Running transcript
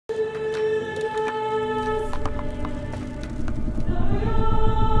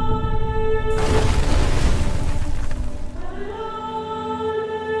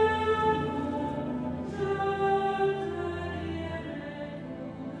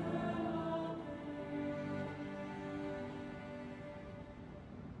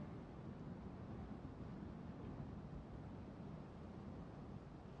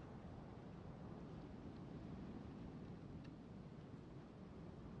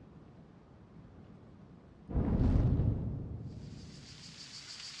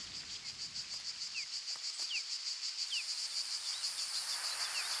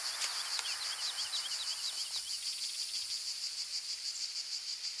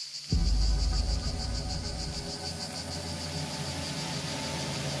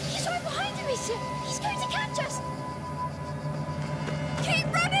Amicia, he's going to catch us!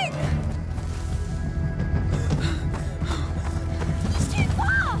 Keep running! He's too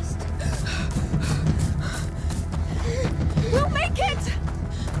fast! We'll make it!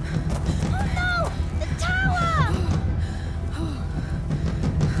 Oh no! The tower!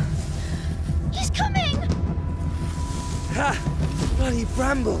 He's coming! Ha! Bloody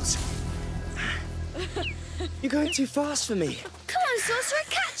brambles! You're going too fast for me. Come on, Sorcerer,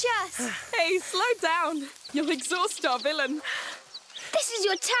 catch us! Hey, slow down. You'll exhaust our villain. This is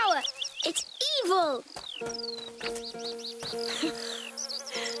your tower. It's evil.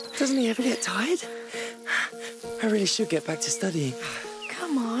 Doesn't he ever get tired? I really should get back to studying.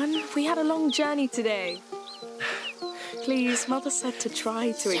 Come on, we had a long journey today. Please, Mother said to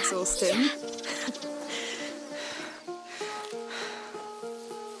try to exhaust him.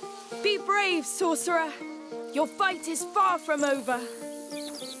 Be brave, Sorcerer. Your fight is far from over.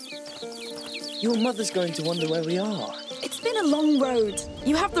 Your mother's going to wonder where we are. It's been a long road.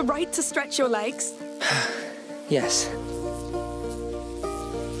 You have the right to stretch your legs. Yes.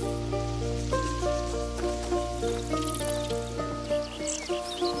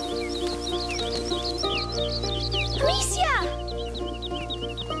 Amicia!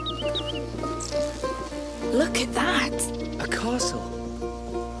 Look at that. A castle.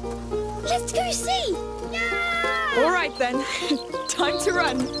 Let's go see! All right, then. Time to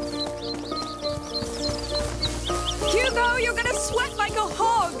run. Hugo, you're gonna sweat like a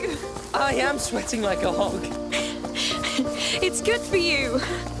hog. I am sweating like a hog. It's good for you.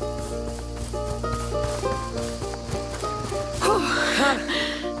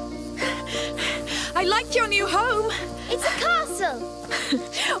 I like your new home. It's a castle!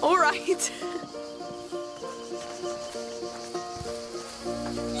 All right.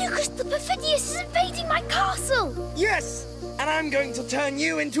 Lucas, the Perfidious is invading my castle! Yes! And I'm going to turn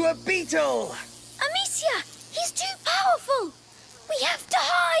you into a beetle! Amicia, he's too powerful! We have to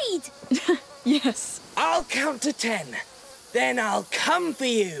hide! Yes. I'll count to 10. Then I'll come for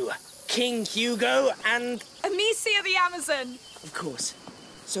you, King Hugo and... Amicia the Amazon. Of course.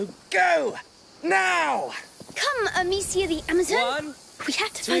 So go! Now! Come, Amicia the Amazon. 1, We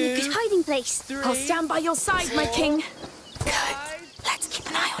have to find a good hiding place. 3, I'll stand by your side, my king. 5, Let's keep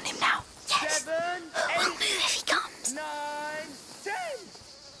an eye on him now. Yes. 7, 8, We'll move if he comes. 9, 10!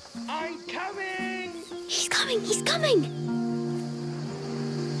 I'm coming! He's coming, he's coming!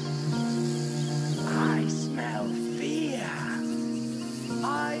 I smell fear.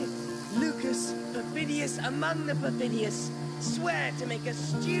 I, Lucas, Perfidious among the Perfidious, swear to make a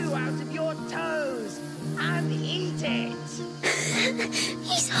stew out of your toes and eat it.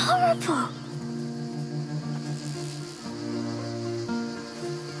 He's horrible!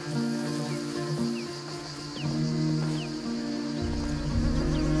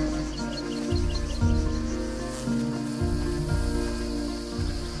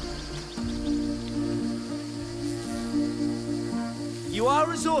 You are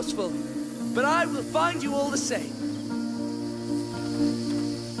resourceful, but I will find you all the same.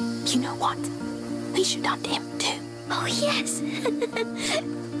 You know what? We should hunt him too. Oh, yes!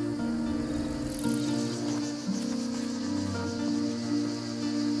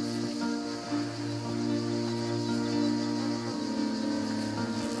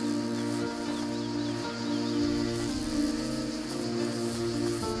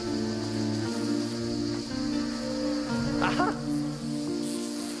 Aha!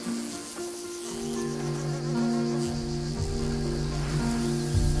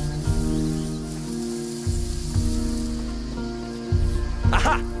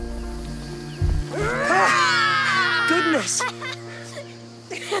 Aha! Ah! Goodness!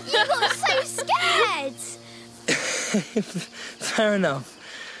 You got so scared! Fair enough.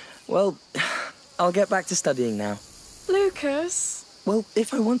 Well, I'll get back to studying now. Lucas. Well,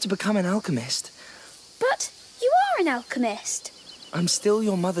 if I want to become an alchemist, But you are an alchemist. I'm still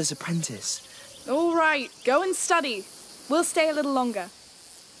your mother's apprentice. All right, go and study. We'll stay a little longer.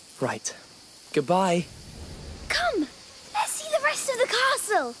 Right. Goodbye. Come, let's see the rest of the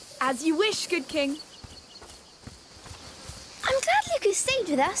castle. As you wish, good king. I'm glad Lucas stayed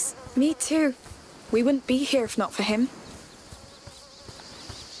with us. Me too. We wouldn't be here if not for him.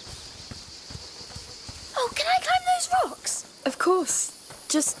 Oh, can I climb those rocks? Of course.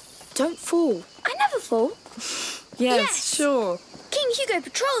 Just don't fall. I never fall. Yes, sure. King Hugo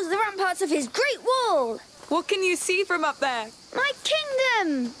patrols the ramparts of his great wall. What can you see from up there? My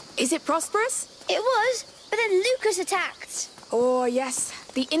kingdom. Is it prosperous? It was, but then Lucas attacked. Oh, yes.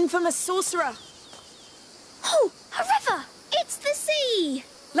 The infamous sorcerer. Oh, a river. It's the sea.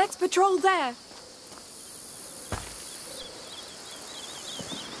 Let's patrol there.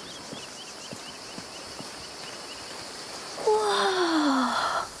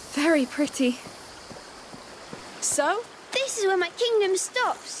 very pretty. So, This is where my kingdom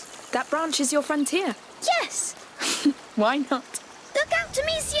stops. that branch is your frontier. Yes! Why not? Look out,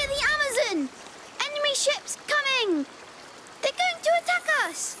 Amicia the Amazon! Enemy ships coming! They're going to attack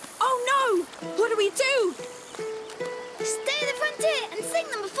us! Oh no! What do we do? Stay at the frontier and sink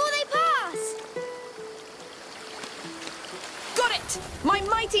them before they pass! Got it! My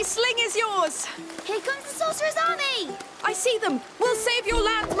mighty sling is yours! Here comes the sorcerer's army! I see them! We'll save your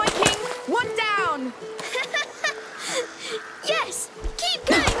land, my king! One down! Yes! Keep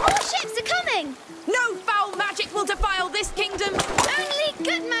going! More ships are coming! No foul magic will defile this kingdom! Only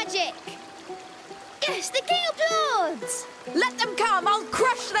good magic! Yes, the king applauds! Let them come! I'll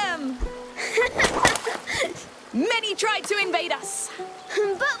crush them! Many tried to invade us,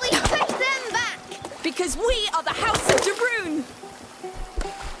 But we pushed them back! because we are the House of De Bruyne!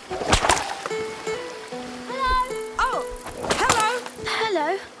 Hello! Oh, hello!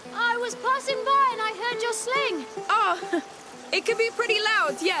 Hello. I was passing by and I heard your sling. Oh, it can be pretty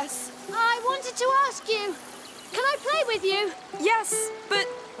loud, yes. I wanted to ask you, can I play with you? Yes, but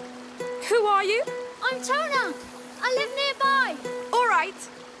who are you? I'm Tona. I live nearby. All right,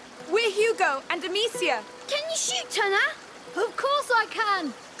 we're Hugo and Amicia. Can you shoot, Tona? Of course I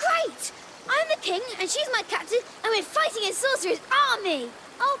can. Great. I'm the king and she's my captain and we're fighting a sorcerer's army.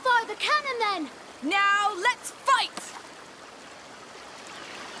 I'll fire the cannon then. Now let's fight!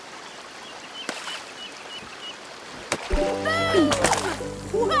 Boom!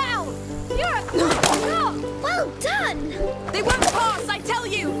 Wow! You're a good shot! Well done! They won't pass, I tell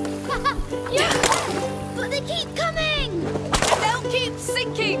you! But they keep coming! And they'll keep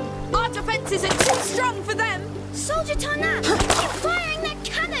sinking! Our defenses are too strong for them! Soldier Tona, keep firing that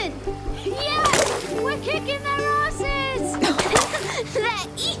cannon! Yes! We're kicking their asses! Their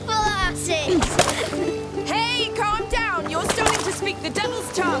evil asses! Hey, calm down! You're starting to speak the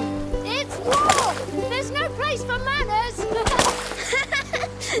devil's tongue! It's war! There's no place for manners!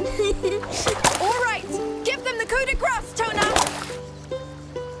 All right, give them the coup de grace, Tona!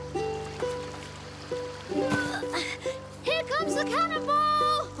 Here comes the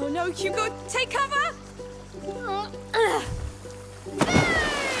cannonball! Oh no, Hugo, take cover!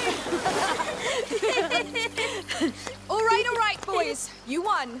 All right, boys. You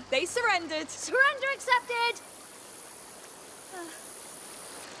won. They surrendered. Surrender accepted!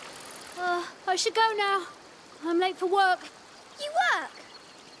 I should go now. I'm late for work. You work?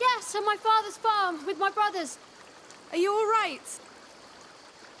 Yes, on my father's farm with my brothers. Are you all right?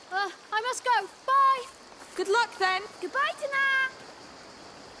 I must go. Bye! Good luck, then. Goodbye, Tana!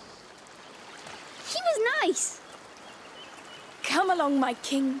 He was nice. Come along, my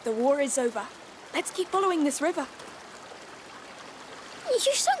king. The war is over. Let's keep following this river.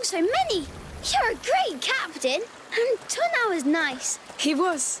 You sung so many. You're a great captain. And Tana was nice. He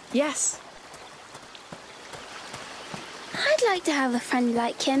was, yes. I'd like to have a friend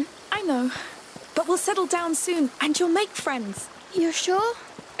like him. I know. But we'll settle down soon, and you'll make friends. You're sure?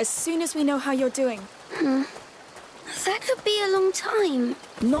 As soon as we know how you're doing. That could be a long time.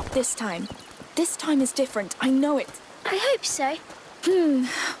 Not this time. This time is different, I know it. I hope so.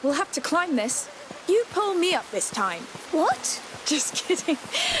 We'll have to climb this. You pull me up this time. What? Just kidding.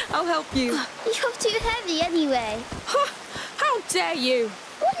 I'll help you. You're too heavy anyway. How dare you?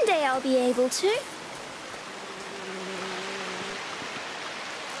 One day I'll be able to.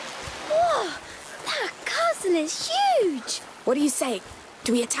 Whoa! That castle is huge! What do you say?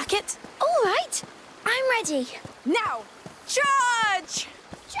 Do we attack it? All right. I'm ready. Now! Charge!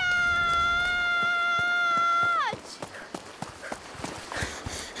 Charge!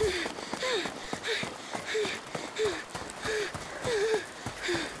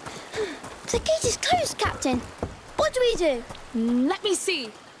 The gate is closed, Captain. What do we do? Let me see.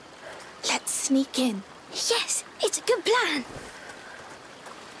 Let's sneak in. Yes, it's a good plan.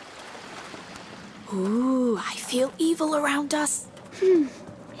 Ooh, I feel evil around us.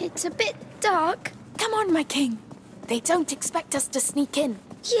 It's a bit dark. Come on, my king. They don't expect us to sneak in.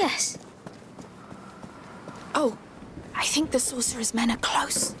 Yes. Oh, I think the sorcerer's men are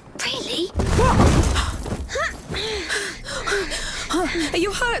close. Really? Are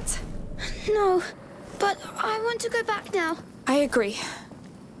you hurt? No, but I want to go back now. I agree.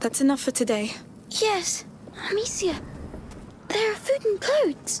 That's enough for today. Yes, Amicia. There are food and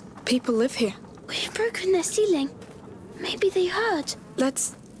clothes. People live here. We've broken their ceiling. Maybe they heard.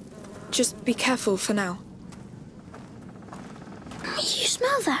 Let's just be careful for now. You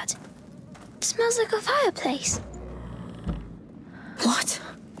smell that? It smells like a fireplace. What?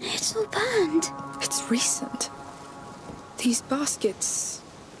 It's all burned. It's recent. These baskets,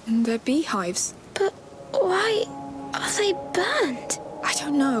 they're beehives. But why are they burned? I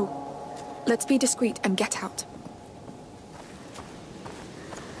don't know. Let's be discreet and get out.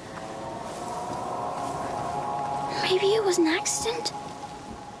 Maybe it was an accident?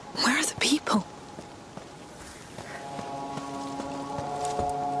 Where are the people?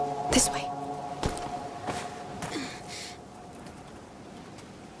 This way.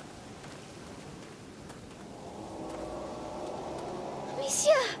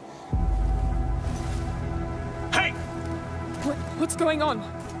 Monsieur! Hey! What's going on?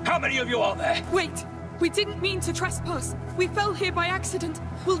 How many of you are there? Wait! We didn't mean to trespass. We fell here by accident.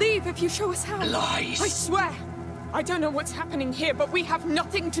 We'll leave if you show us how. Lies! I swear! I don't know what's happening here, but we have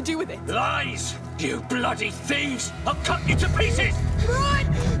nothing to do with it. Lies! You bloody thieves! I'll cut you to pieces! Run!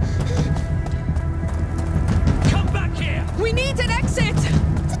 Come back here! We need an exit!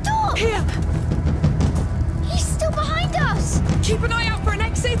 The door! Here! He's still behind us! Keep an eye out for an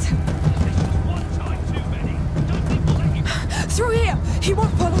exit! This was one time too many. Don't think we'll let you... Through here! He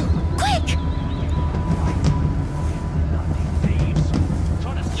won't follow! Quick! Bloody thieves!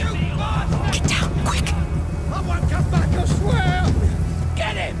 Trying to steal our... Get down, quick! I won't come back, I swear!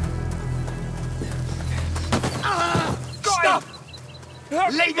 Get him! Stop!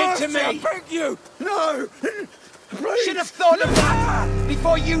 Leave it to me! I beg you! No! Please! Should have thought of that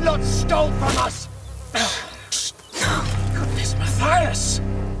before you lot stole from us! Goodness, Matthias!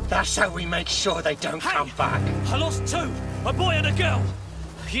 That's how we make sure they don't come back. I lost two, a boy and a girl.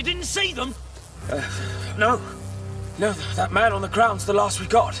 You didn't see them? No. No, that man on the ground's the last we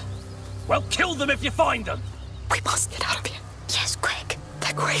got. Well, kill them if you find them. We must get out of here. Yes, quick.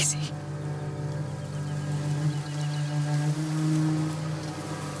 They're crazy.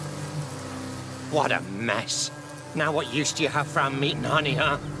 What a mess. Now what use do you have for our meat and honey,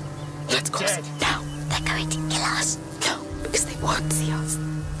 huh? Let's cross dead. it now. They're going to kill us. No, because they won't see us.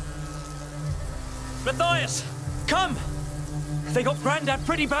 Matthias, come! They got Grandad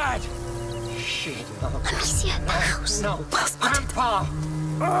pretty bad. Shit, no. Amicia, the house. No, Well spotted. Grandpa!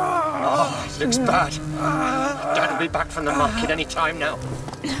 Oh, it looks bad. Dad will be back from the market any time now.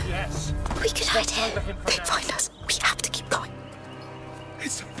 Yes. We could hide here. Over him for They'd now. find us. We have to keep going.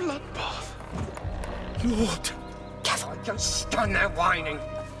 It's a bloodbath. Lord. Careful. Just stand there whining.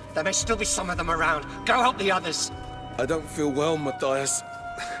 There may still be some of them around. Go help the others. I don't feel well, Matthias.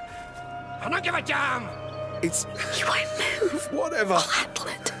 I don't give a damn. It's... You won't move. whatever. I'll handle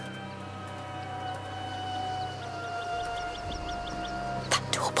it. That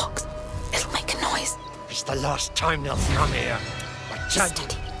toolbox. It'll make a noise. It's the last time they'll come here. I tell you.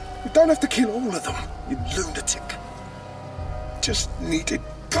 Steady. You don't have to kill all of them, you lunatic. Just needed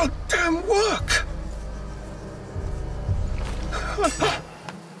goddamn work.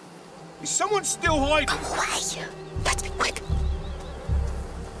 Is someone still hiding? Go away. Let's be quick.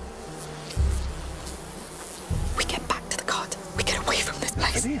 We get back to the cart. We get away from this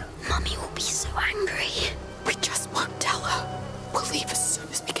place. Here. Mummy will be so angry. We just won't tell her. We'll leave as soon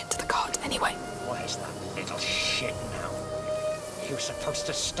as we get to the cart anyway. Where's that little shit now? He was supposed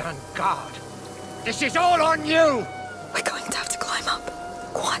to stand guard. This is all on you! We're going to have to climb up.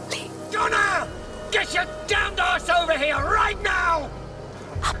 Quietly. Donna! Get your damned ass over here right now!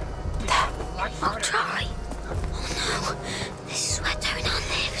 Up there. I'll try. Oh no, this is where Donan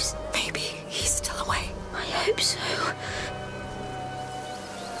lives. Maybe he's still away. I hope so.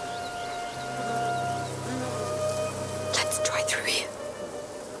 Let's try through here.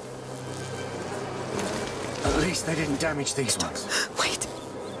 At least they didn't damage these ones. Wait.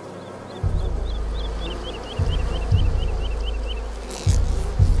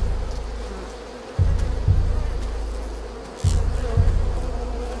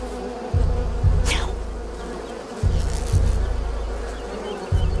 Now.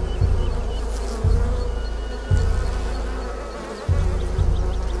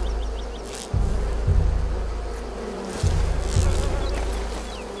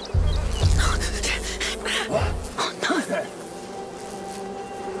 Oh no.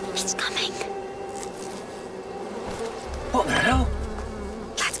 It's coming. What the hell?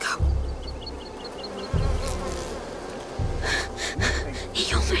 Let's go.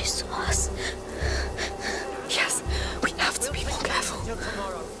 He almost saw us. Yes, we have to be more careful.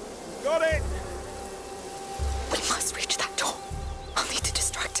 Got it! We must reach that door. I'll need to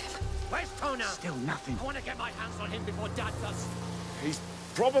distract him. Where's Tona? Still nothing. I want to get my hands on him before Dad does. He's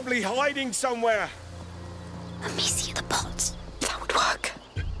probably hiding somewhere. Amicia, the pots. That would work.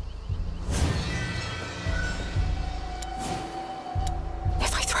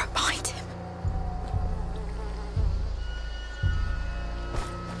 If I throw it behind him.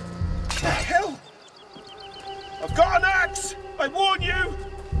 The hell? I've got an axe! I warn you!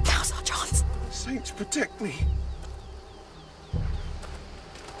 Now's our chance. Saints protect me.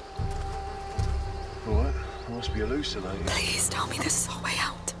 must be hallucinating. Please tell me this is our way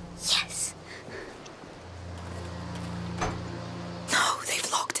out. Yes. No,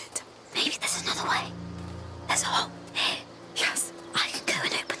 they've locked it. Maybe there's another way. There's a hole here. Yes. I can go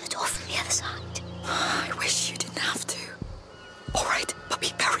and open the door from the other side. I wish you didn't have to. All right, but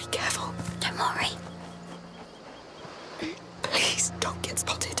be very careful. Don't worry. Please don't get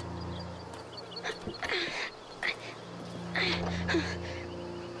spotted.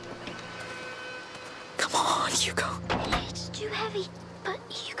 Come on, Hugo. It's too heavy, but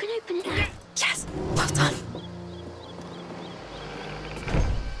you can open it now. Yes, well done.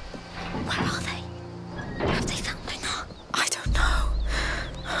 Where are they? Have they found Lunar? I don't know.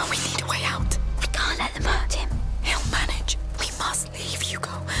 We need a way out. We can't let them hurt him. He'll manage. We must leave,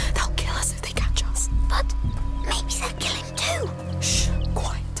 Hugo. They'll kill us if they catch us. But maybe they'll kill him too. Shh,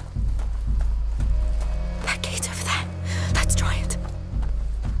 quiet. That gate over there. Let's try it.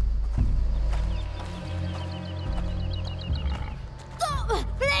 Stop,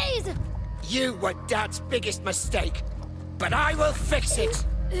 please! You were Dad's biggest mistake, but I will fix it.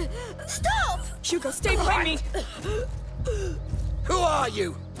 Stop! Hugo, stay behind me. Who are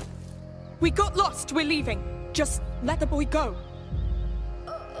you? We got lost. We're leaving. Just let the boy go.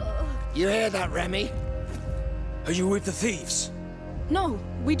 You hear that, Remy? Are you with the thieves? No,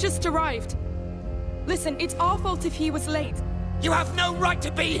 we just arrived. Listen, it's our fault if he was late. You have no right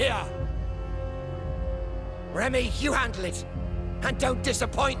to be here! Remy, you handle it. And don't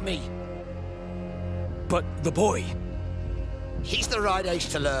disappoint me. But the boy, He's the right age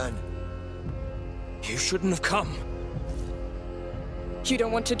to learn. you shouldn't have come. You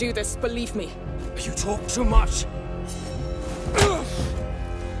don't want to do this, believe me. You talk too much.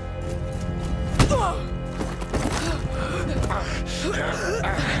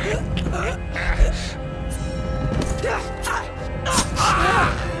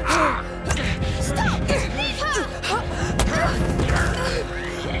 Stop! Leave her!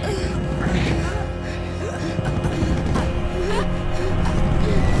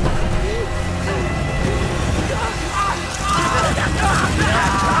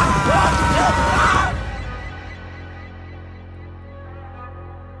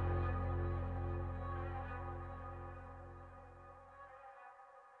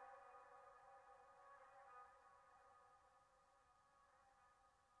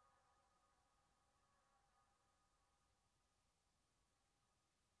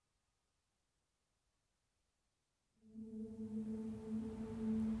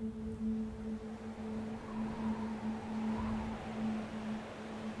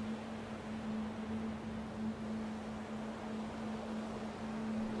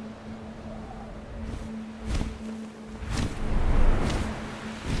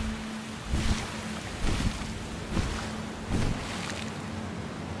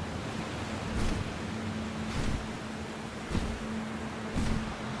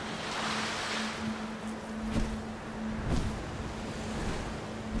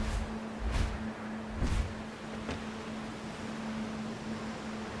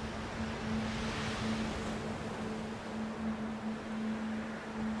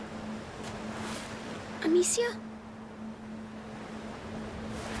 Amicia?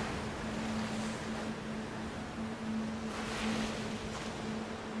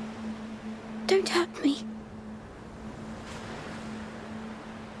 Don't hurt me.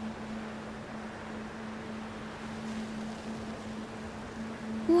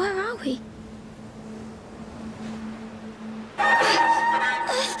 Where are we?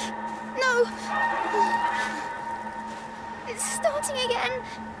 No! It's starting again.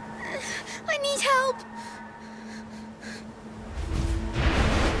 I need help.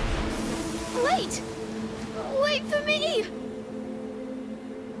 Wait! Wait for me!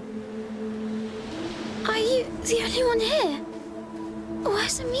 Are you the only one here?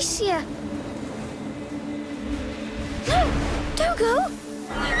 Where's Amicia? No! Don't go!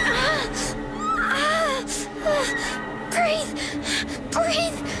 Breathe!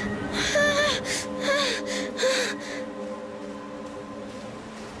 Breathe!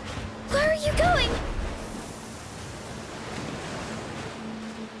 Where are you going?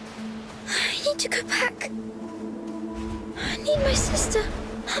 I need to go back. I need my sister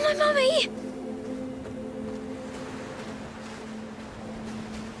and my mummy.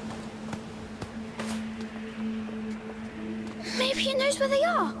 Maybe he knows where they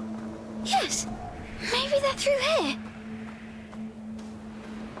are. Yes, maybe they're through here.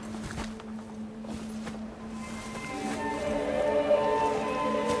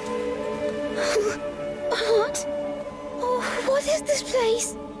 What? Oh, what is this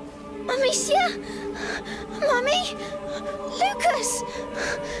place? Amicia? Mummy? Lucas?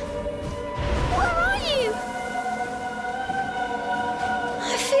 Where are you?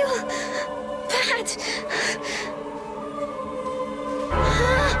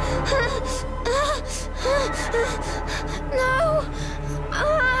 No!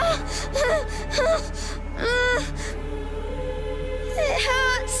 It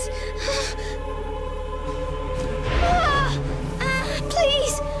hurts!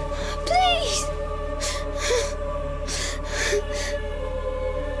 Please! Please!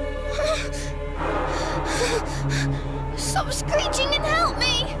 Stop screeching and help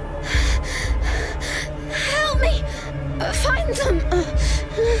me! Help me! Find them!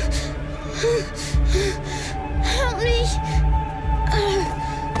 Help me!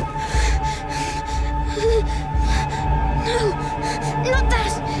 No! Not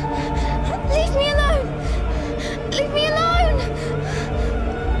that! Leave me alone! Leave me alone!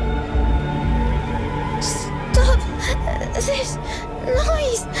 Stop this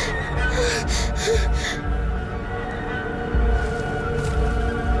noise!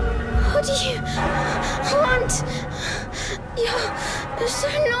 What do you want? You're so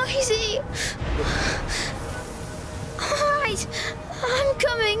noisy. All right, I'm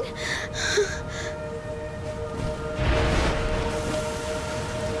coming.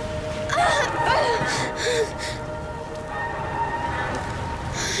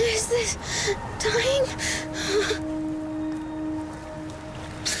 Is this dying?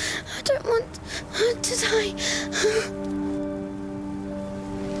 I don't want to die.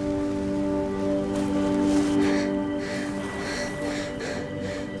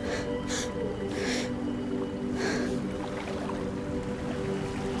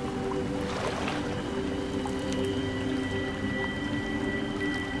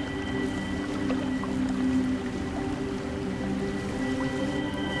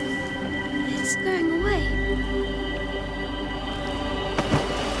 It's going away.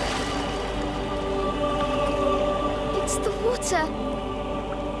 It's the water.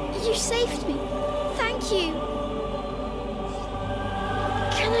 You saved me. Thank you.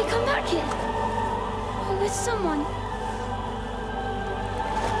 Can I come back here? Or with someone?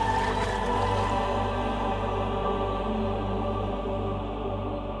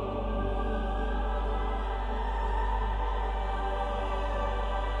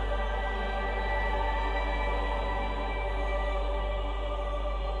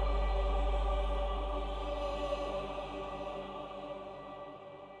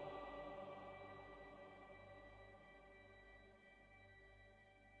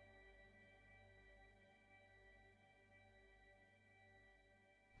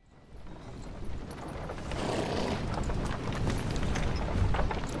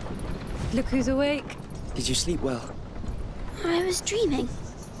 Look who's awake. Did you sleep well? I was dreaming.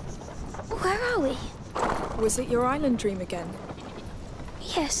 Where are we? Was it your island dream again?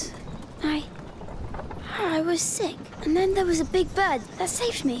 Yes, I was sick, and then there was a big bird that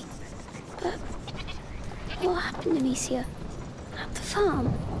saved me. But what happened, Amicia? At the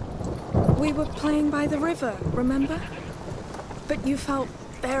farm? We were playing by the river, remember? But you felt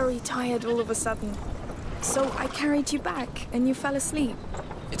very tired all of a sudden. So I carried you back, and you fell asleep.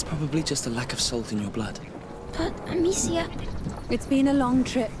 It's probably just a lack of salt in your blood. But, Amicia... It's been a long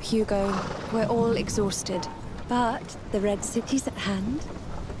trip, Hugo. We're all exhausted. But the Red City's at hand.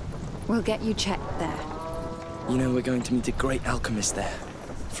 We'll get you checked there. You know, we're going to meet a great alchemist there.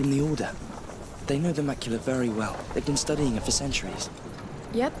 From the Order. They know the macula very well. They've been studying it for centuries.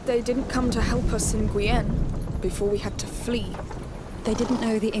 Yet they didn't come to help us in Requiem before we had to flee. They didn't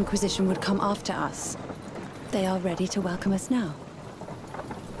know the Inquisition would come after us. They are ready to welcome us now.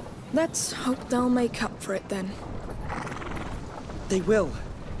 Let's hope they'll make up for it then. They will.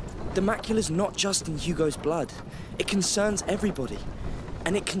 The macula's not just in Hugo's blood. It concerns everybody.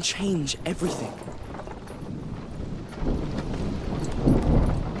 And it can change everything.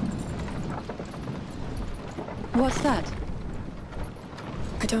 What's that?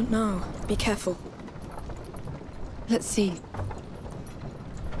 I don't know. Be careful. Let's see.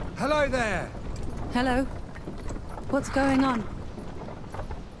 Hello there. Hello? What's going on?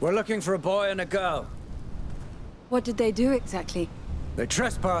 We're looking for a boy and a girl. What did they do exactly? They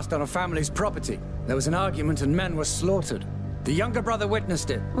trespassed on a family's property. There was an argument and men were slaughtered. The younger brother witnessed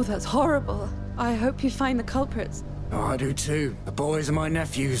it. Oh, that's horrible. I hope you find the culprits. Oh, I do too. The boys are my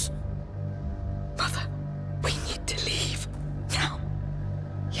nephews. Mother, we need to leave. Now.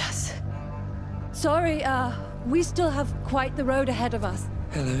 Yes. Sorry, we still have quite the road ahead of us.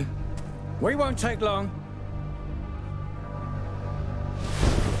 Hello. We won't take long.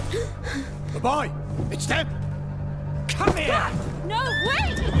 The boy! It's them! Come here! No,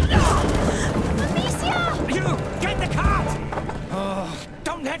 wait! Amicia! You! Get the cart! Oh,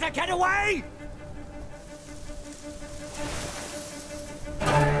 don't let her get away!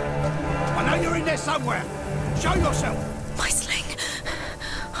 I know you're in there somewhere! Show yourself! My sling.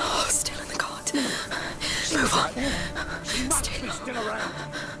 Oh, still in the cart. Move. Who's right there? She must be still around.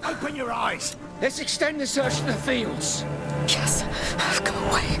 Open your eyes. Let's extend the search to the fields. Yes, I've come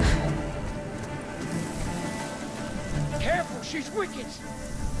away. Careful, she's wicked.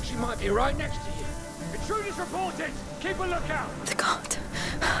 She might be right next to you. Intruders reported. Keep a lookout. The guard.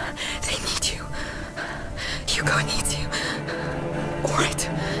 They need you. Hugo needs you. All right,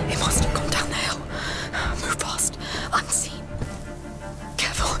 it must have gone down the hill. Move fast, unseen.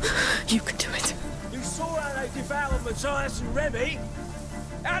 Careful, you can do it. You saw how they devoured Matthias and Remy.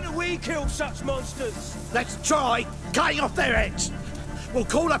 How do we kill such monsters? Let's try cutting off their heads. We'll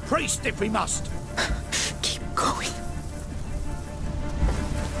call a priest if we must. Keep going.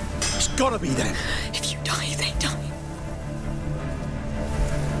 It's gotta be them. If you die, they die.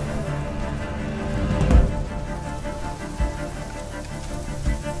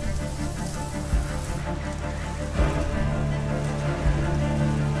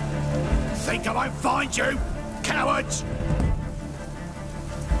 Think I won't find you, cowards!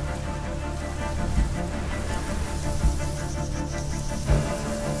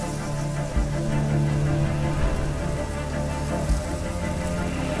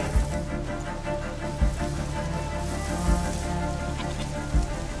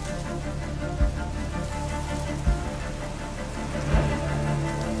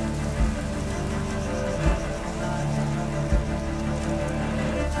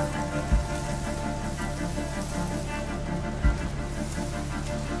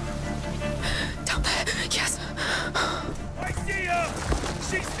 Down there, yes. I see her!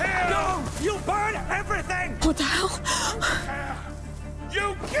 She's here! No! You'll burn everything! What the hell?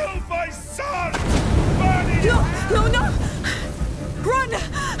 You killed my son! Burn it! No, no, no! Run!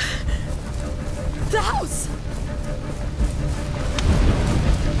 The house!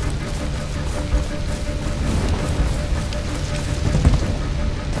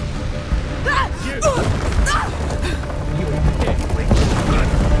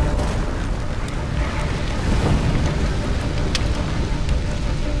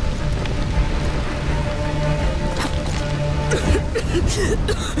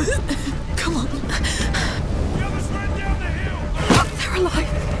 Come on. The others ran down the hill! They're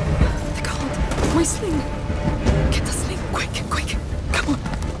alive. The guard. My sling. Get the sling. Quick, quick. Come on.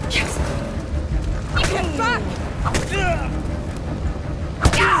 Yes. Get back!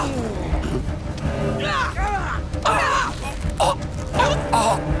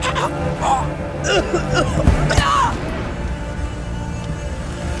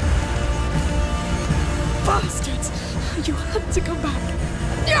 Bastards! You had to come back.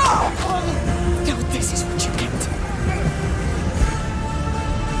 Now this is what you get.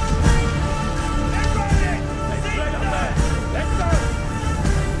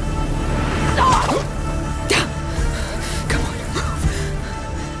 Come on, move.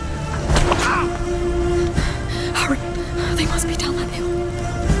 Hurry. They must be down that hill.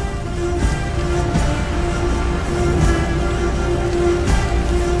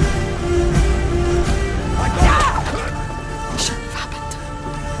 Shouldn't have happened.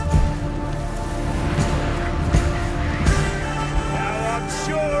 Now I'm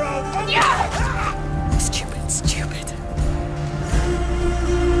sure I'll... Stupid, stupid.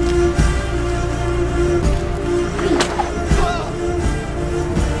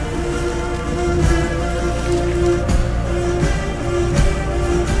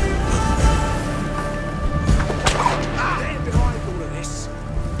 They're behind all of this.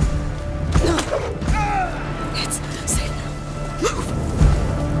 It's safe now. Move.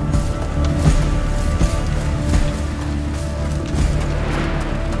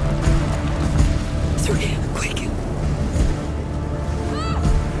 Through here, quick.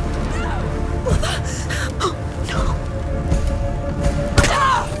 What the? Oh, no.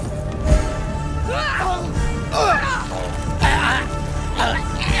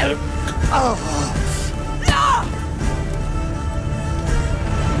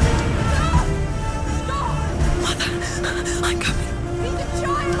 Mother, I'm coming. Leave the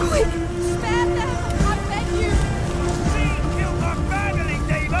child! Quick. Spare them! I beg you! She killed my family,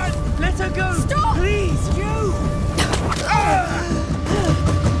 David! Let her go! Stop! Please, you!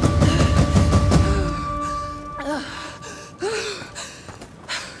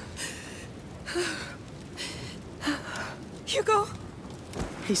 Hugo.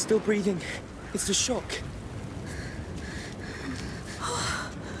 He's still breathing. It's the shock.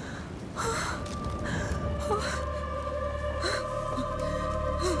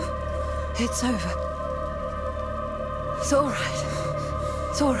 It's over. It's all right.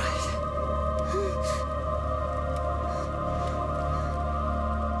 It's all right.